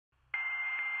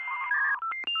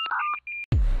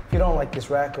if you don't like this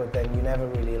record, then you never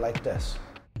really liked us.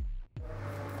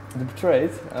 The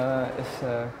Betrayed is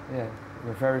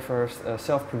your very first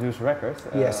self-produced record.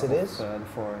 Yes, it is. The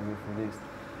four you've released.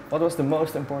 What was the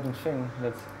most important thing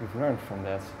that you've learned from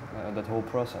that whole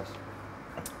process?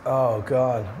 Oh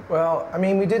God. Well, I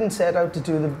mean, we didn't set out to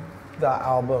do that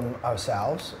album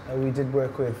ourselves. We did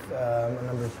work with a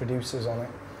number of producers on it.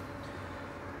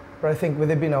 But I think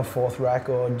with it being our fourth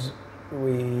record,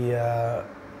 we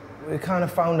kind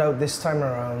of found out this time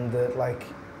around that like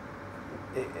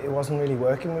it wasn't really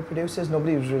working with producers.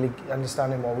 Nobody was really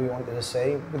understanding what we wanted to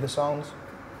say with the songs.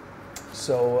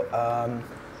 So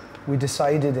we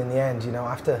decided in the end, you know,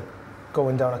 after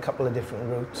going down a couple of different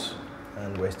routes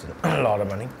and wasting a lot of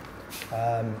money,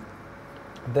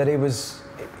 that it was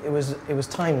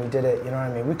time we did it. You know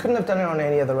what I mean? We couldn't have done it on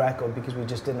any other record because we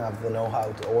just didn't have the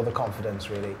know-how or the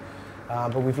confidence really.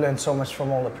 But we've learned so much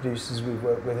from all the producers we've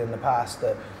worked with in the past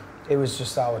that it was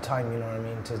just our time, you know what I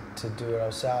mean, to do it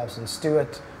ourselves. And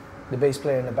Stuart, the bass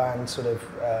player in the band, sort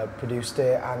of produced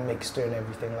it and mixed it and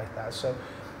everything like that. So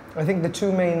I think the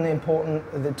two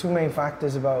main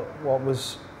factors about what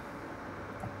was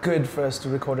good for us to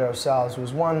record it ourselves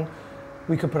was, one,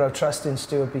 we could put our trust in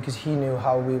Stuart because he knew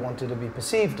how we wanted to be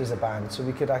perceived as a band. So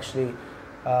we could actually,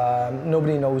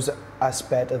 nobody knows us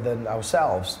better than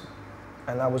ourselves.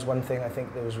 And that was one thing I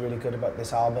think that was really good about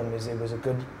this album, is it was a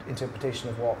good interpretation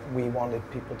of what we wanted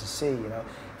people to see, you know.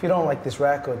 If you don't like this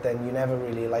record, then you never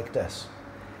really liked us.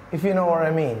 If you know what I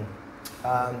mean.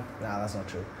 No, that's not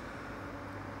true.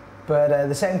 But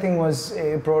the second thing was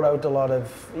it brought out a lot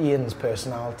of Ian's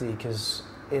personality, because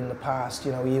in the past,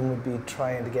 you know, Ian would be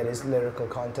trying to get his lyrical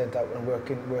content out and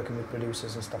working with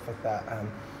producers and stuff like that.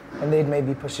 And they'd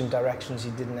maybe push him directions he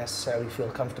didn't necessarily feel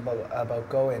comfortable about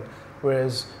going.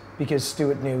 Whereas because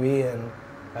Stuart knew Ian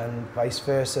and vice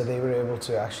versa, they were able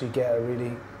to actually get a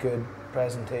really good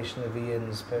presentation of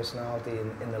Ian's personality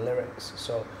in the lyrics.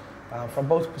 So from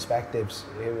both perspectives,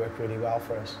 it worked really well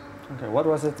for us. Okay, what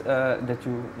was it that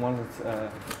you wanted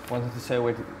to say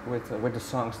with the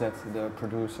songs that the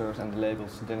producers and the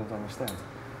labels didn't understand?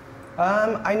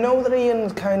 I know that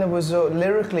Ian kind of was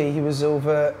lyrically, he was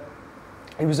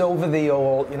over the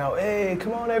all, you know, hey,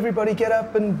 come on everybody, get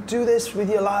up and do this with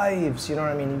your lives, you know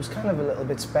what I mean? He was kind of a little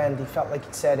bit spent. He felt like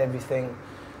he'd said everything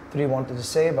that he wanted to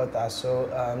say about that. So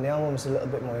the album was a little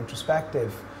bit more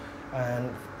introspective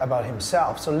and about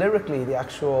himself. So lyrically,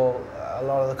 a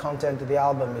lot of the content of the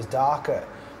album is darker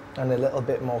and a little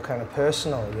bit more kind of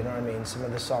personal, you know what I mean? Some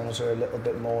of the songs are a little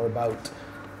bit more about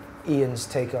Ian's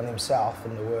take on himself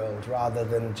and the world, rather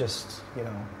than just, you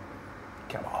know,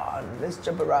 come on, let's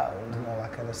jump around and all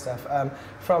that kind of stuff.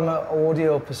 From an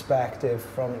audio perspective,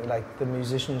 from like the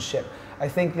musicianship, I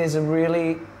think there's a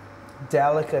really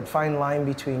delicate fine line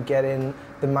between getting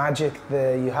the magic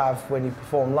that you have when you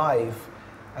perform live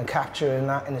and capturing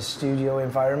that in a studio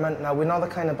environment. Now, we're not the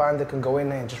kind of band that can go in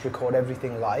there and just record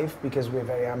everything live, because we're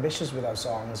very ambitious with our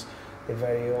songs. They're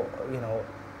very, you know,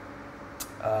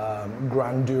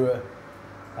 grandeur.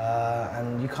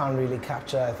 And you can't really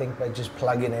capture, I think, by just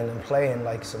plugging in and playing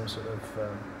like some sort of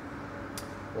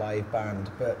live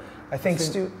band. But I think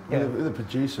with the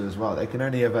producer as well, they can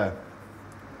only ever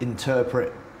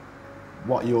interpret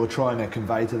what you're trying to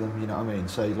convey to them, you know what I mean?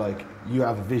 So like, you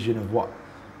have a vision of what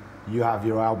you have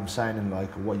your album sounding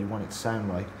like, or what you want it to sound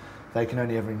like. They can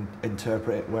only ever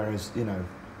interpret it, whereas, you know,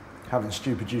 having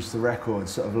Stu produce the record,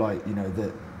 sort of like, you know,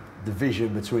 the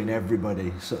vision between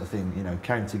everybody sort of thing, you know,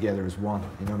 came together as one,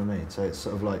 you know what I mean? So it's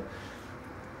sort of like,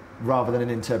 rather than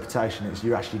an interpretation, it's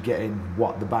you're actually getting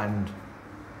what the band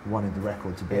wanted the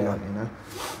record to be like, you know?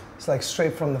 It's like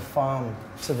straight from the farm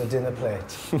to the dinner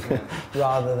plate,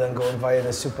 rather than going via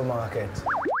the supermarket.